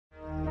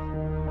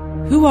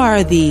Who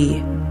are the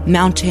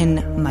mountain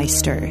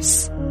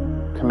meisters?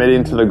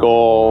 Committing to the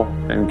goal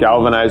and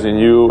galvanizing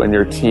you and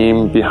your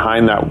team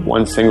behind that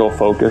one single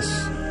focus.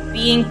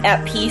 Being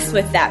at peace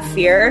with that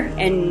fear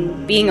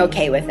and being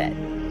okay with it.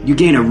 You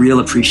gain a real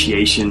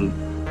appreciation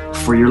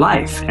for your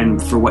life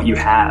and for what you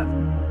have.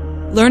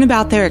 Learn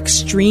about their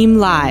extreme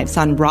lives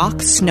on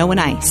rock, snow, and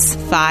ice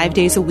 5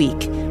 days a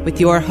week with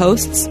your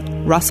hosts,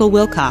 Russell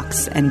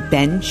Wilcox and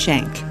Ben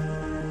Schenk.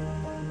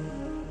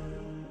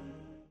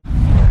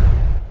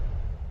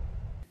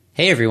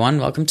 Hey everyone,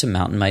 welcome to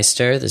Mountain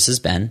Meister. This is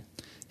Ben.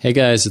 Hey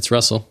guys, it's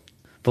Russell.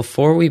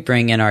 Before we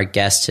bring in our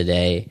guest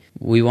today,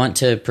 we want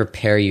to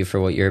prepare you for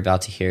what you're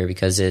about to hear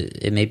because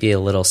it may be a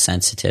little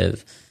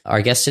sensitive.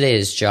 Our guest today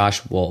is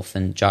Josh Wolf,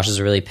 and Josh is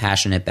a really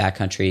passionate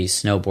backcountry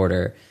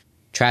snowboarder.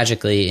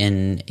 Tragically,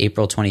 in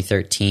April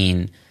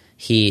 2013,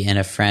 he and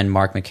a friend,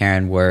 Mark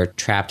McCarron, were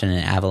trapped in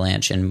an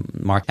avalanche, and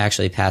Mark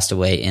actually passed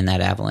away in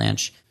that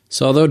avalanche.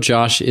 So although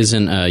Josh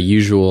isn't a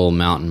usual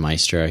mountain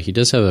meister, he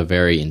does have a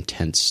very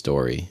intense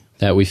story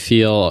that we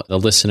feel the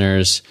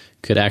listeners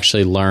could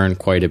actually learn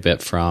quite a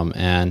bit from.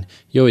 And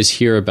you always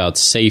hear about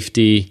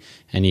safety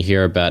and you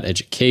hear about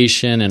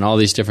education and all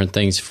these different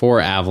things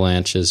for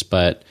avalanches,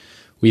 but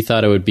we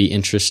thought it would be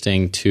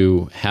interesting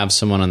to have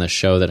someone on the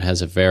show that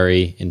has a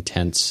very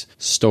intense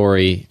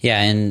story. Yeah,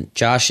 and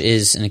Josh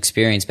is an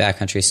experienced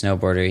backcountry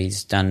snowboarder.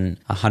 He's done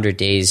 100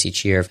 days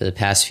each year for the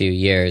past few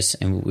years,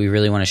 and we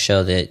really want to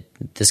show that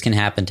this can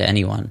happen to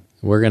anyone.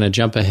 We're going to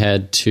jump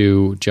ahead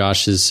to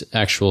Josh's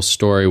actual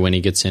story when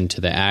he gets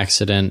into the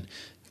accident,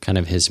 kind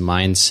of his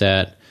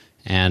mindset,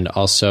 and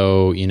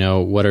also,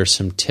 what are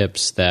some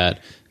tips that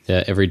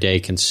the everyday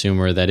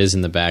consumer that is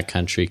in the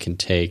backcountry can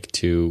take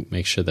to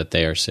make sure that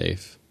they are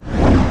safe.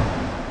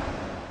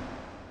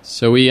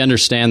 So we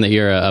understand that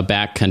you're a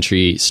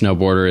backcountry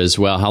snowboarder as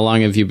well. How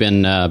long have you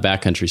been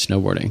backcountry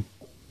snowboarding?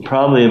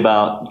 Probably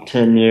about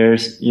 10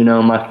 years.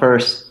 My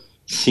first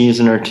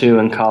season or two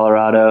in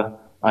Colorado,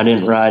 I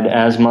didn't ride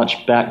as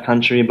much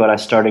backcountry, but I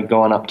started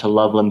going up to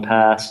Vail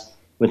Pass,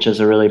 which is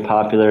a really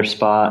popular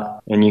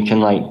spot. And you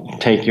can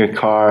take your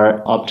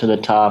car up to the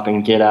top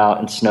and get out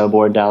and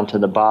snowboard down to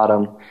the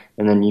bottom.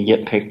 And then you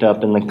get picked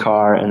up in the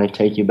car and they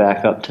take you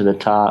back up to the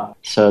top.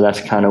 So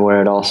that's kind of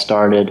where it all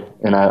started.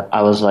 And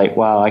I was like,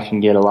 wow, I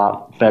can get a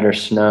lot better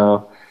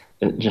snow.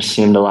 It just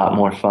seemed a lot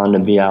more fun to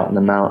be out in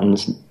the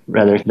mountains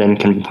rather than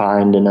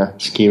confined in a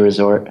ski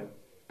resort.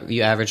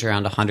 You average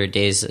around 100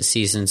 days a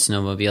season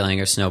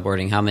snowmobiling or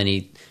snowboarding. How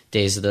many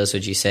days of those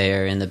would you say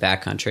are in the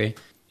backcountry?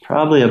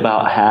 Probably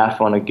about half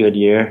on a good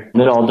year.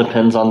 It all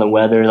depends on the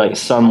weather.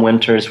 Some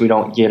winters we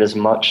don't get as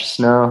much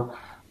snow,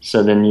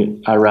 so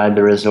then I ride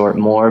the resort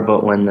more.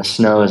 But when the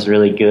snow is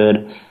really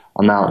good,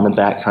 I'm out in the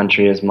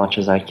backcountry as much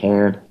as I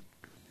can.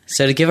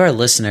 So to give our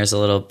listeners a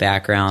little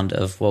background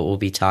of what we'll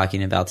be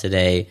talking about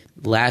today,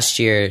 last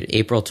year,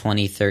 April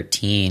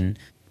 2013,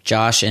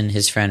 Josh and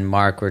his friend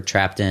Mark were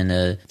trapped in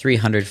a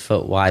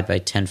 300-foot wide by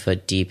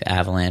 10-foot deep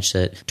avalanche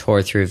that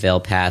tore through Vail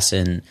Pass.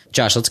 And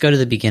Josh, let's go to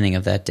the beginning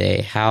of that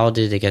day. How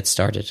did it get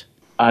started?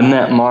 I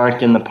met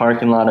Mark in the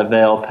parking lot of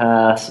Vail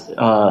Pass.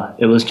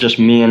 It was just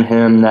me and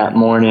him that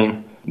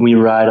morning. We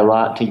ride a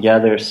lot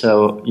together,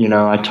 so,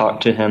 I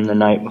talked to him the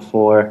night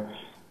before,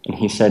 and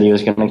he said he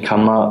was going to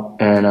come up,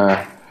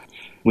 and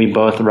we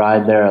both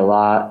ride there a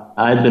lot.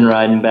 I'd been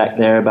riding back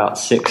there about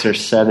 6 or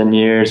 7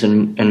 years,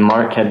 and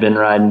Mark had been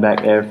riding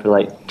back there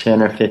for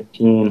 10 or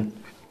 15.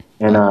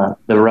 And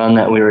the run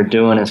that we were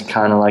doing is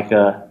kind of like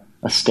a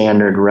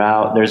standard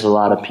route. There's a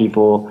lot of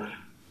people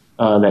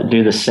that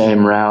do the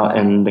same route,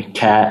 and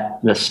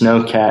the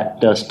Snow Cat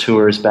does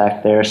tours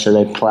back there, so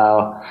they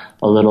plow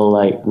a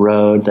little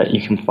road that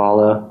you can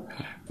follow.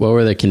 What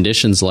were the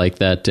conditions like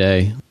that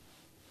day?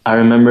 I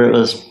remember it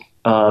was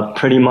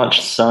pretty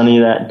much sunny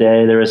that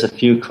day. There was a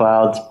few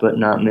clouds, but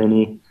not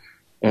many.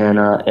 And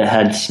it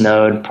had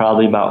snowed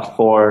probably about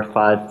 4 or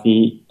 5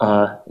 feet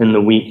in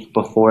the week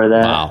before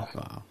that.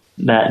 Wow.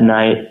 That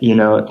night,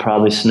 it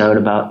probably snowed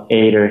about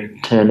 8 or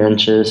 10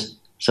 inches.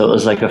 So it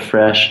was like a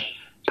fresh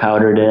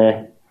powder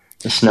day.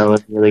 The snow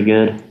was really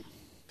good.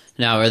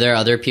 Now, were there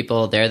other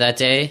people there that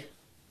day?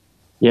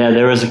 Yeah,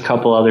 there was a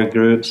couple other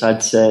groups.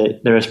 I'd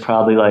say there was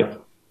probably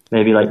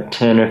maybe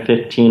 10 or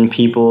 15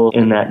 people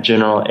in that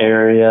general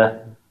area.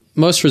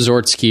 Most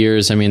resort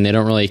skiers, they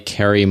don't really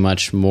carry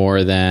much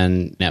more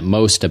than, at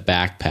most, a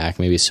backpack,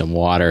 maybe some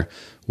water.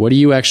 What do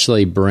you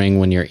actually bring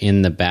when you're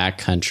in the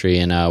backcountry,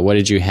 and what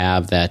did you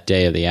have that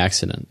day of the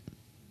accident?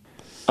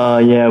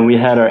 Yeah, we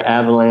had our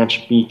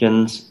avalanche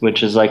beacons,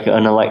 which is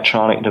an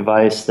electronic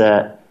device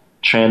that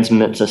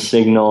transmits a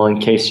signal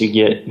in case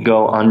you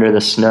go under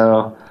the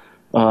snow.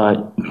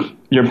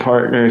 Your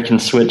partner can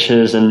switch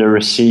his into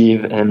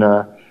receive, and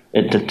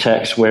it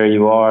detects where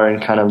you are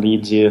and kind of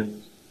leads you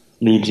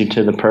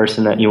to the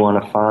person that you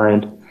want to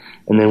find.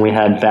 And then we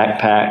had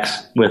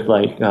backpacks with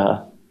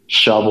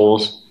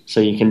shovels so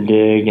you can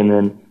dig, and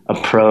then a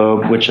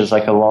probe, which is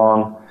a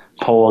long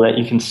pole that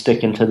you can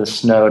stick into the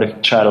snow to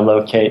try to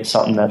locate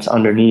something that's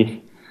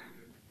underneath.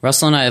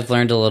 Russell and I have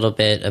learned a little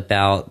bit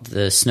about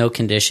the snow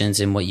conditions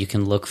and what you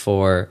can look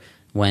for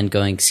when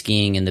going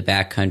skiing in the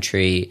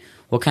backcountry.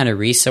 What kind of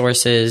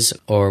resources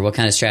or what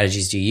kind of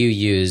strategies do you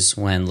use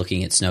when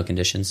looking at snow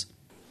conditions?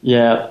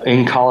 Yeah,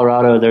 in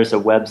Colorado, there's a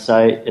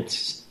website.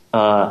 It's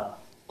the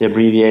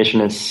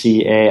abbreviation is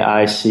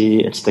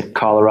CAIC. It's the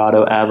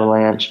Colorado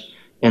Avalanche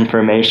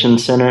Information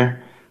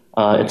Center.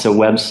 It's a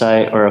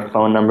website or a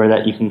phone number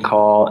that you can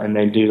call, and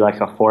they do like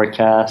a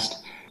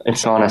forecast.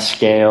 It's on a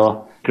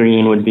scale.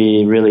 Green would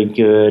be really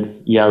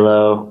good,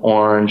 yellow,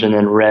 orange, and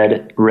then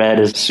red.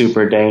 Red is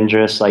super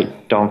dangerous,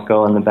 like don't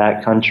go in the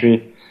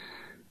backcountry.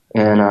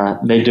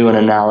 And they do an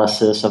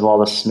analysis of all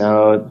the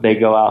snow. They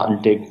go out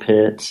and dig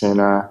pits in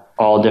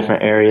all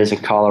different areas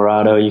of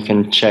Colorado. You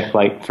can check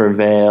like for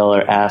Vail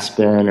or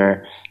Aspen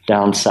or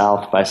down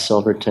south by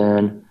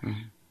Silverton. Mm-hmm.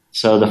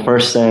 So the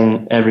first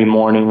thing every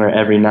morning or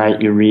every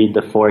night, you read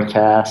the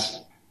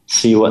forecast,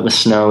 see what the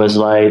snow is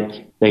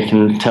like. They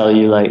can tell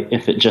you, like,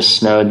 if it just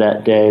snowed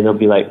that day, they'll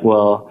be like,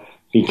 well,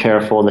 be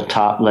careful, the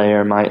top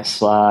layer might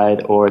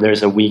slide, or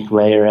there's a weak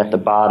layer at the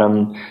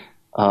bottom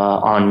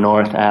on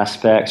north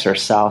aspects or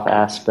south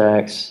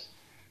aspects.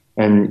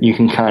 And you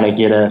can kind of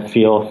get a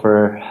feel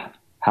for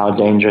how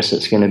dangerous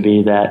it's going to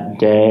be that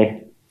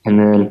day. And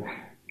then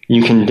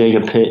you can dig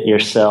a pit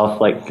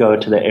yourself, like go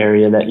to the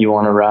area that you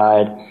want to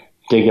ride,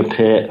 dig a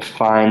pit,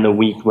 find the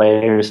weak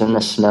layers in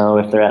the snow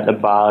if they're at the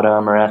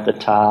bottom or at the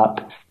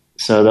top.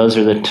 So those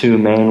are the two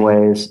main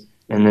ways.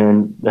 And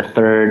then the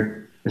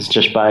third is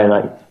just by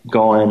like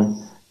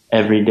going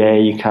every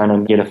day, you kind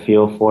of get a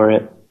feel for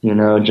it, you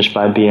know, just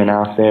by being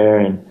out there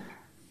and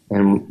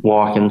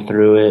walking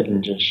through it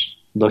and just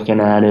looking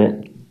at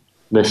it,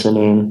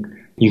 listening.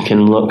 You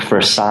can look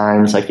for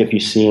signs, like if you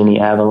see any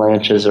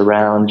avalanches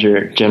around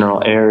your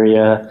general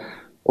area,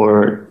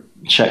 or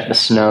check the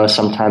snow.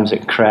 Sometimes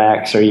it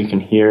cracks or you can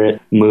hear it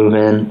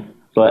moving.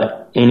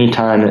 But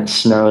anytime it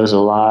snows a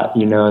lot,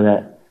 you know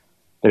that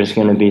there's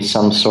going to be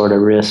some sort of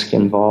risk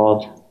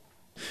involved.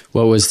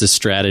 What was the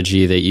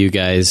strategy that you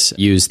guys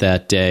used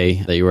that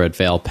day that you were at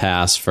Vail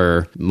Pass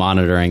for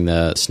monitoring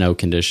the snow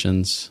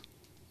conditions?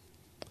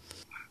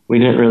 We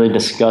didn't really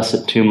discuss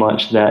it too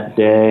much that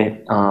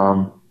day.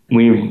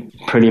 We were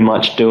pretty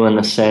much doing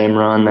the same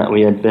run that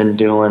we had been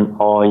doing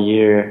all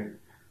year.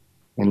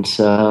 And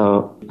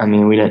so, I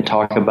mean, we didn't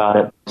talk about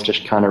it,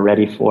 just kind of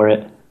ready for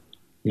it,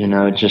 you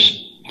know, just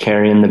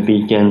carrying the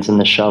beacons and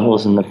the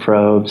shovels and the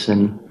probes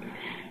and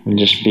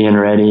just being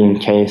ready in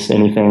case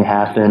anything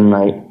happened.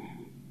 Like,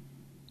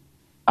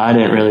 I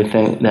didn't really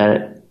think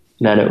that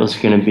it was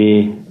going to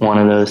be one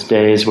of those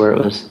days where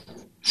it was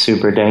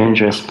super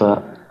dangerous,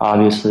 but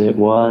obviously it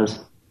was.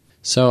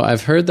 So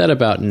I've heard that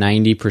about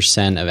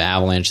 90% of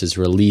avalanches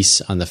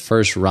release on the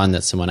first run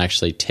that someone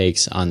actually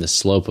takes on the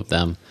slope of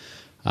them.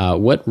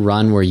 What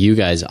run were you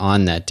guys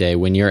on that day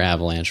when your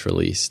avalanche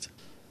released?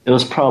 It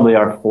was probably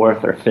our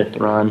fourth or fifth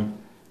run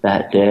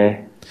that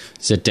day.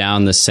 Is it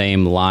down the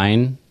same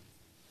line?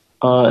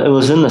 It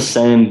was in the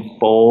same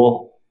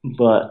bowl,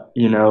 but,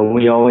 you know,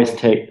 we always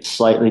take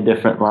slightly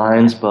different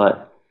lines,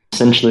 but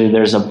essentially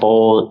there's a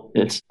bowl.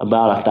 It's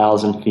about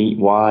 1,000 feet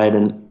wide,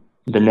 and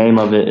the name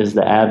of it is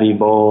the Abbey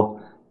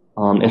Bowl.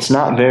 It's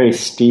not very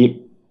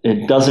steep.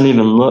 It doesn't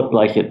even look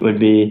like it would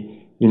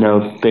be, you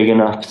know, big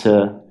enough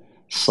to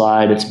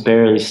slide. It's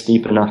barely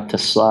steep enough to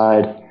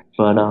slide,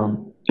 but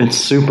it's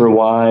super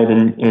wide,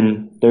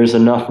 and there's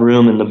enough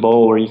room in the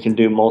bowl where you can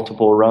do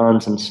multiple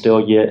runs and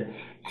still get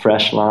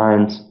fresh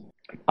lines.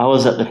 I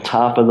was at the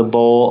top of the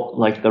bowl,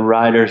 like the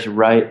rider's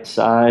right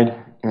side,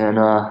 and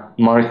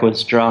Mark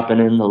was dropping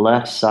in the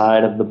left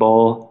side of the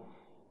bowl,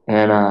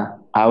 and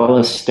I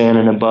was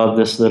standing above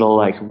this little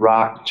like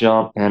rock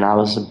jump, and I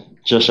was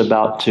just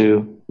about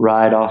to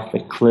ride off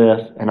the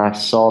cliff, and I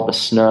saw the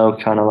snow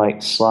kind of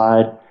like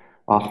slide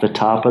off the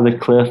top of the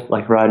cliff,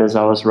 like right as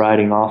I was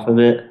riding off of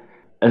it.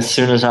 As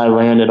soon as I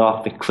landed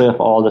off the cliff,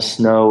 all the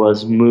snow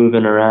was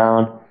moving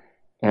around,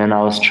 and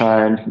I was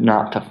trying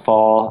not to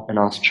fall, and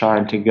I was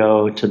trying to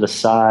go to the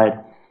side,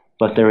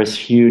 but there was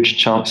huge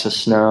chunks of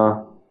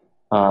snow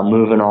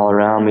moving all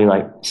around me.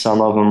 Like some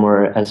of them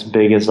were as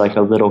big as like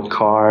a little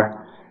car.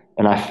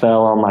 And I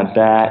fell on my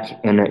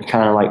back, and it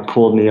kind of like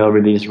pulled me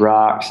over these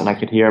rocks, and I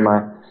could hear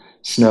my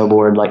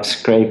snowboard like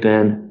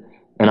scraping,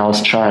 and I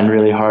was trying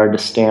really hard to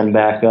stand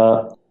back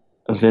up.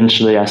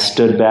 Eventually I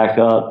stood back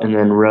up and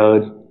then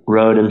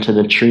rode into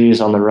the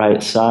trees on the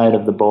right side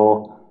of the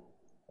bowl,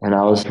 and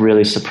I was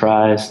really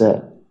surprised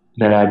that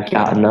I'd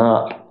gotten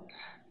up.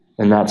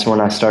 And that's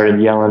when I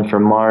started yelling for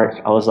Mark.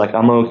 I was like,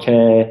 I'm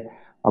okay,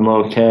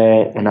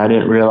 and I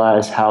didn't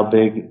realize how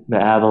big the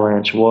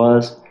avalanche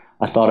was.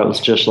 I thought it was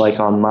just like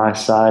on my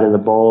side of the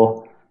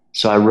bowl.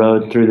 So I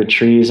rode through the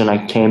trees, and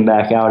I came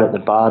back out at the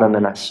bottom,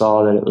 and I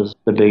saw that it was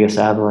the biggest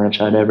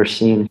avalanche I'd ever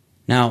seen.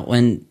 Now,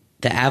 when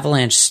the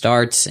avalanche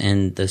starts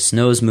and the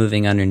snow's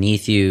moving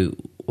underneath you,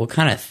 what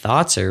kind of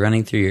thoughts are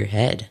running through your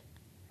head?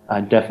 I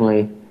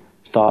definitely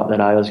thought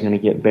that I was going to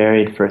get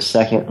buried for a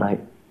second, like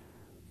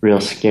real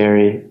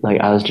scary.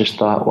 Like I was just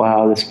thought,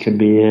 wow, this could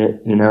be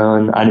it, you know,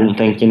 and I didn't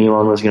think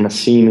anyone was going to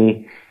see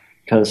me,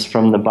 because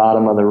from the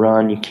bottom of the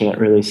run, you can't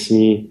really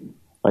see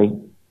like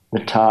the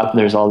top,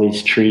 there's all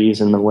these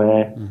trees in the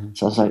way.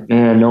 So I was like,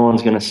 man, no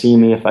one's going to see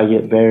me if I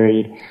get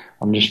buried.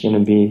 I'm just going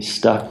to be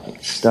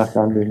stuck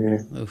under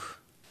here. Oof.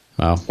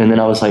 Wow. And then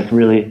I was like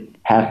really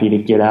happy to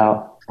get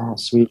out. Oh,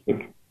 sweet.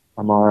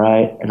 I'm all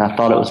right. And I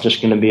thought it was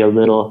just going to be a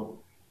little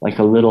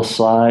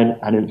slide.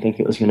 I didn't think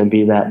it was going to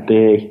be that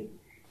big.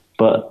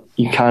 But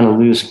you kind of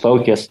lose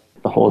focus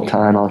the whole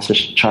time. I was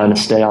just trying to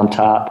stay on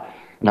top.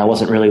 And I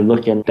wasn't really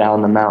looking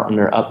down the mountain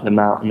or up the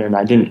mountain. And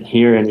I didn't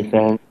hear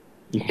anything.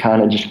 You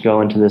kind of just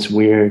go into this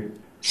weird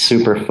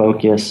super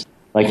focus.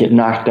 Like it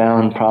knocked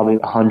down probably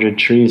 100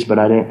 trees, but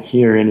I didn't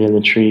hear any of the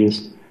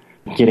trees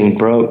getting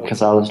broke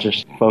because I was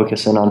just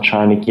focusing on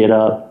trying to get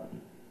up.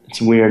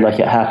 It's weird, like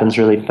it happens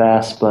really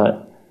fast,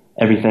 but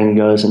everything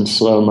goes in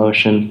slow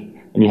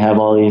motion and you have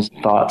all these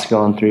thoughts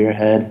going through your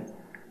head.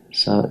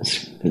 So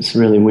it's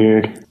really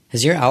weird.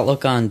 Has your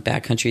outlook on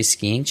backcountry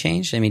skiing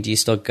changed? I mean, do you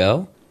still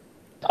go?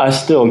 I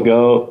still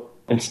go.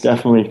 It's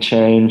definitely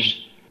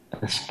changed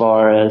as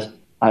far as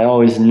I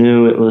always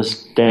knew it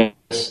was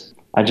dangerous.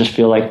 I just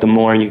feel like the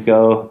more you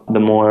go,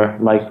 the more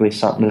likely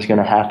something is going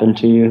to happen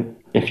to you.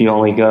 If you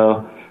only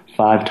go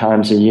 5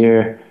 times a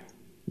year,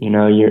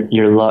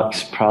 your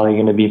luck's probably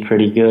going to be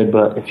pretty good.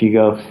 But if you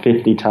go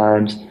 50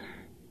 times,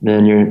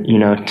 then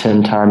you're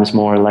 10 times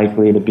more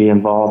likely to be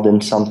involved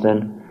in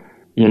something.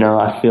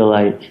 I feel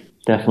like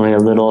definitely a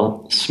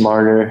little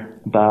smarter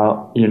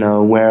about,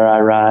 where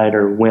I ride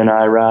or when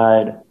I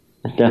ride.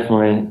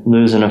 Definitely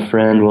losing a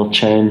friend will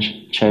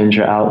change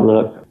your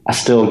outlook. I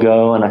still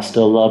go and I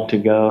still love to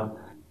go.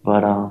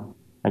 But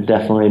I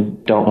definitely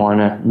don't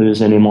want to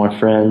lose any more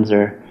friends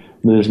or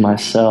lose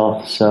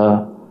myself.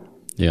 So,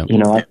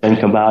 I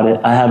think about it.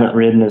 I haven't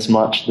ridden as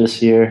much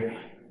this year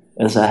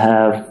as I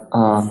have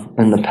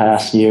in the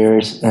past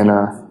years. And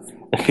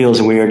it feels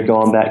weird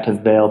going back to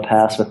Vail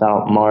Pass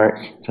without Mark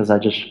because I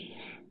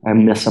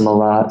miss him a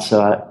lot.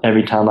 So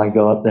every time I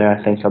go up there,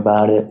 I think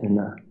about it. And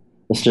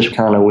it's just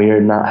kind of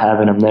weird not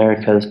having him there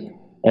because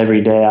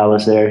every day I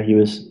was there, he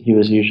was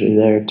usually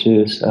there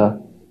too. So.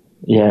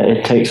 Yeah,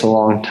 it takes a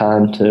long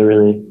time to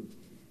really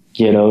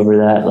get over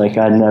that. Like,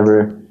 I'd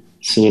never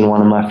seen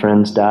one of my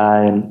friends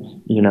die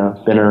and,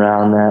 been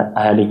around that.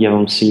 I had to give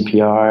him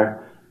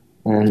CPR,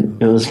 and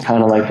it was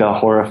kind of like a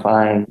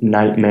horrifying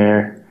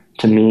nightmare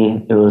to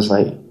me. It was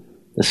like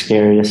the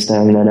scariest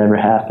thing that ever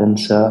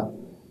happened. So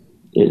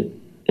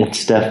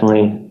it's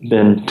definitely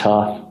been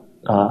tough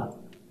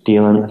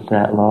dealing with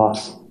that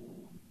loss.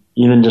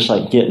 Even just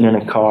like getting in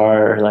a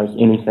car or like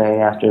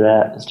anything after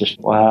that, it's just,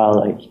 wow,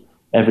 like,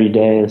 every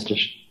day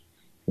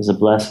is a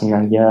blessing,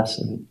 I guess.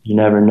 And you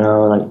never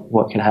know like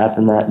what could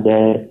happen that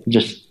day. It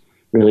just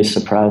really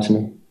surprised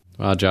me.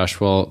 Wow, Josh.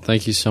 Well,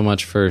 thank you so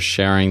much for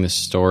sharing this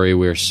story.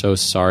 We're so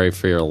sorry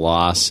for your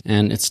loss.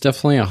 And it's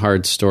definitely a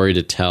hard story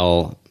to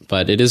tell,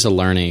 but it is a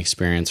learning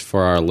experience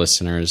for our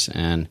listeners.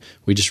 And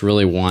we just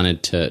really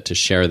wanted to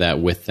share that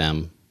with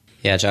them.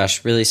 Yeah,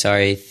 Josh, really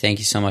sorry. Thank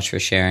you so much for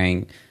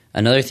sharing.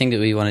 Another thing that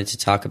we wanted to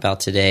talk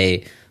about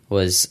today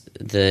was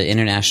the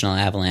International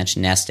Avalanche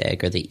Nest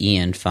Egg, or the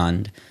Ian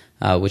Fund,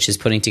 which is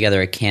putting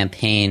together a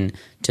campaign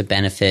to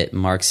benefit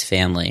Mark's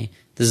family.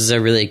 This is a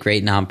really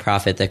great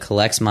nonprofit that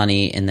collects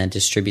money and then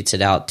distributes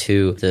it out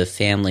to the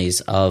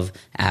families of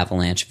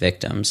avalanche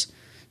victims.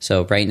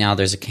 So right now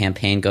there's a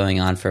campaign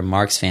going on for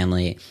Mark's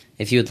family.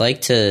 If you would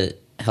like to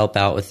help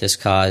out with this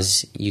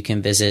cause, you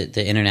can visit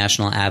the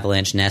International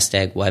Avalanche Nest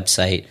Egg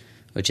website,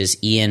 which is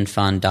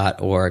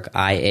ianfund.org,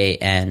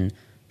 IAN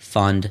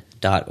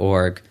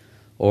fund.org.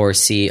 Or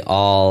see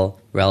all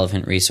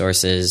relevant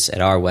resources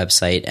at our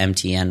website,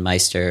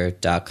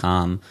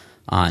 mtnmeister.com,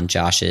 on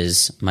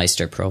Josh's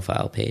Meister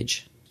profile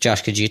page.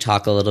 Josh, could you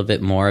talk a little bit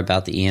more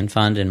about the Ian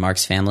Fund and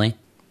Mark's family?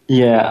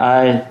 Yeah,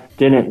 I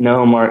didn't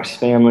know Mark's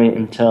family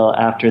until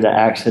after the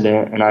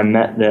accident, and I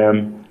met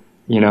them,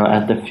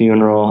 at the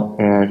funeral,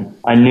 and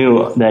I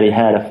knew that he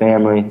had a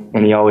family,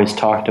 and he always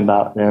talked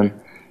about them,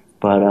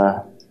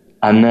 but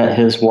I met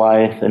his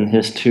wife and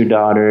his 2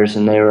 daughters,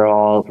 and they were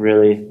all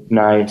really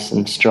nice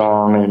and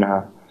strong. And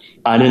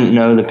I didn't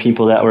know the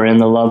people that were in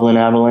the Loveland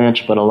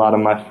Avalanche, but a lot of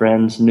my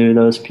friends knew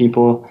those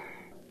people.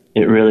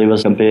 It really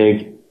was a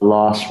big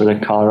loss for the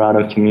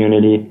Colorado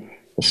community,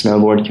 the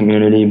snowboard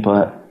community.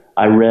 But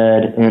I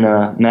read in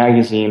a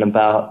magazine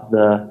about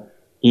the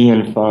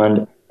Ian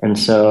Fund, and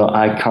so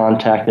I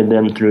contacted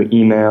them through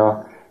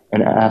email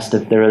and asked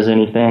if there was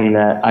anything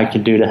that I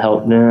could do to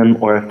help them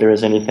or if there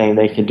was anything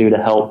they could do to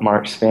help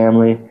Mark's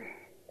family.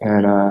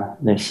 And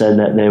they said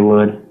that they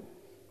would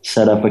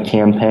set up a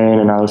campaign,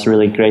 and I was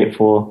really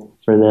grateful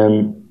for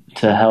them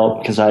to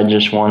help because I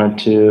just wanted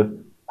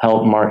to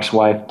help Mark's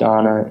wife,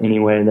 Donna, any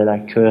way that I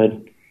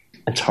could.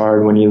 It's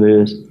hard when you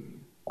lose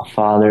a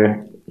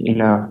father,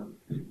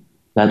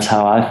 That's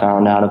how I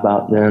found out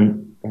about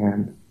them.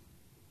 And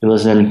it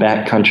was in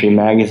Backcountry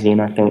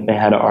magazine. I think they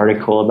had an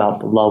article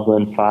about the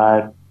Loveland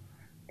 5.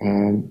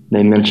 And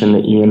they mentioned the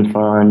Ian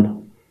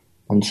Fund,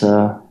 and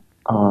so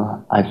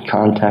I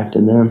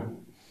contacted them,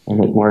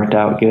 and it worked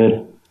out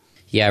good.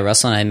 Yeah,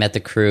 Russell and I met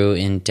the crew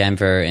in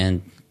Denver,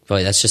 and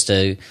boy, that's just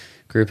a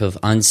group of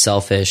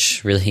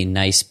unselfish, really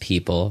nice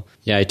people.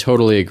 Yeah, I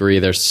totally agree.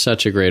 There's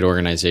such a great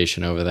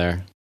organization over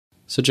there.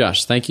 So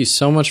Josh, thank you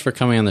so much for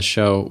coming on the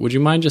show. Would you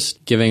mind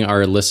just giving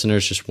our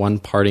listeners just one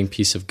parting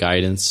piece of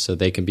guidance so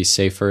they can be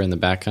safer in the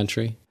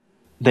backcountry?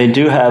 They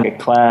do have a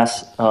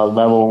class,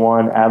 level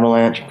 1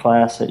 avalanche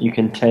class that you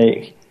can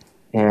take,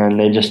 and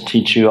they just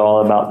teach you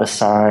all about the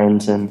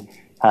signs and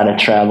how to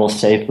travel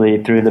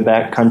safely through the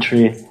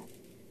backcountry.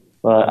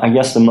 But I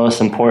guess the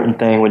most important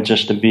thing would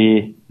just to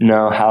be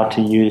know how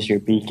to use your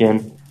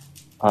beacon.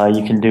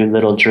 You can do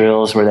little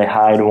drills where they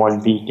hide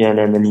one beacon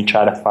and then you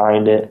try to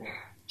find it.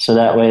 So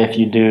that way, if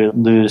you do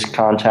lose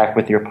contact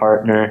with your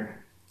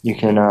partner, you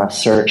can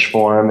search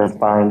for him and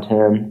find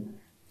him,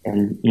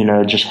 and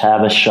just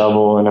have a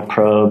shovel and a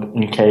probe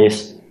in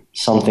case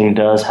something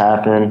does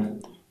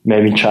happen.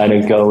 Maybe try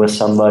to go with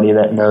somebody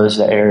that knows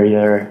the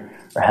area or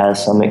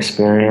has some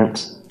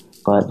experience.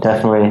 But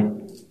definitely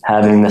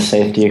having the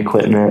safety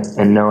equipment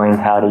and knowing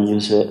how to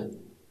use it.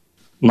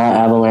 My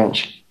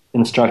avalanche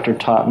instructor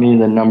taught me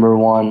the number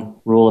one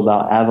rule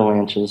about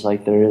avalanches: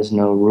 there is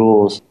no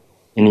rules.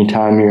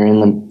 Anytime you're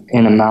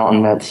in a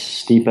mountain that's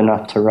steep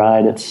enough to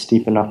ride, it's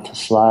steep enough to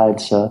slide.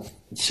 So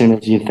as soon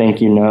as you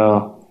think you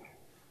know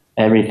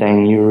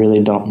everything, you really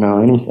don't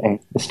know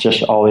anything. It's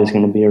just always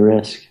going to be a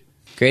risk.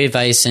 Great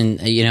advice. And,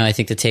 I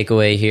think the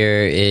takeaway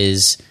here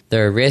is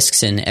there are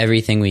risks in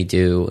everything we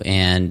do,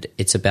 and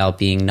it's about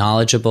being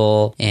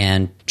knowledgeable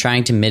and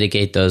trying to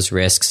mitigate those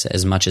risks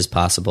as much as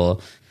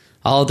possible.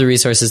 All of the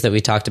resources that we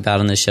talked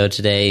about on the show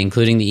today,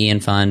 including the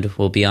Ian Fund,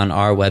 will be on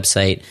our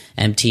website,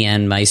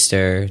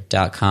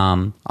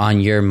 mtnmeister.com,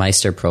 on your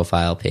Meister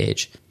profile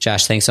page.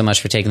 Josh, thanks so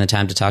much for taking the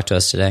time to talk to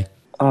us today.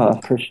 I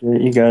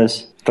appreciate you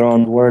guys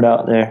throwing the word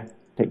out there.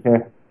 Take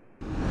care.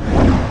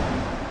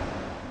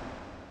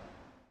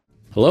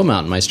 Hello,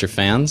 Mountain Meister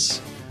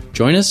fans.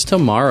 Join us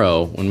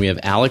tomorrow when we have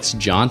Alex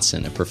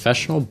Johnson, a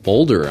professional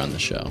boulderer, on the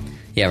show.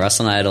 Yeah,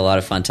 Russell and I had a lot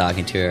of fun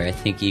talking to her. I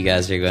think you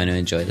guys are going to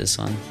enjoy this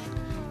one.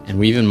 And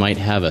we even might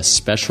have a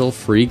special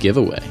free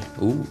giveaway.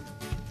 Ooh.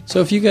 So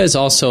if you guys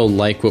also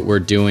like what we're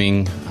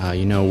doing,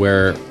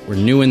 we're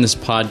new in this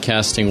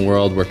podcasting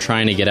world. We're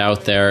trying to get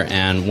out there.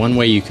 And one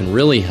way you can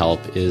really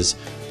help is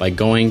by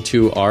going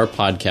to our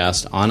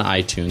podcast on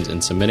iTunes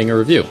and submitting a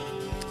review.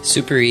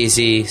 Super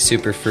easy,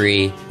 super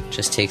free.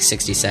 Just takes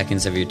 60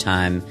 seconds of your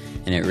time,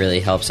 and it really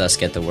helps us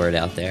get the word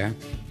out there.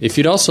 If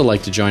you'd also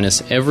like to join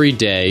us every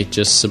day,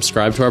 just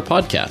subscribe to our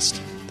podcast.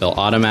 They'll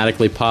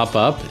automatically pop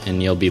up,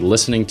 and you'll be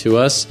listening to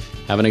us,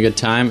 having a good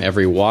time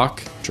every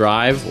walk,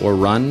 drive, or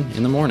run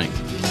in the morning.